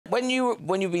when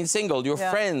you've been single, your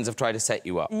friends have tried to set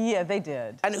you up. Yeah, they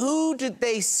did. And who did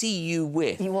they see you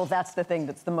with? Well, that's the thing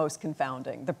that's the most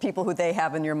confounding. The people who they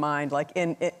have in your mind, like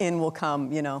in will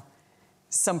come, you know,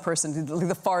 some person,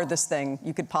 the farthest thing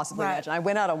you could possibly imagine. I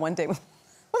went out on one date with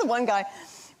one guy.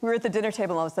 We were at the dinner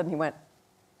table, and all of a sudden he went,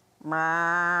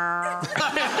 meow.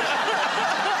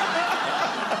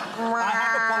 I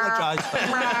have apologized.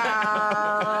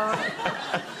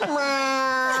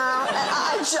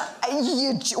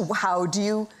 How do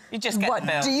you... You just get what the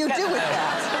bill. do you do with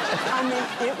that? I mean,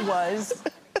 it was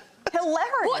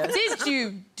hilarious. What did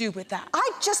you do with that?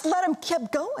 I just let him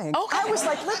keep going. Okay. I was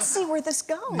like, let's see where this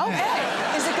goes.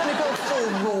 Okay. Is it going to go full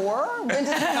roar? When does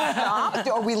it stop?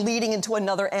 Are we leading into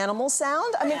another animal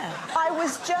sound? I mean, I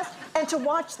was just... And to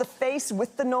watch the face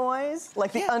with the noise,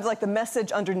 like the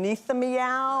message underneath the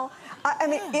meow. I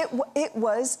mean, it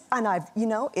was, and you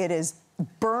know, it is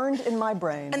burned in my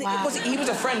brain. And he was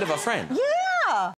a friend of a friend. Yeah.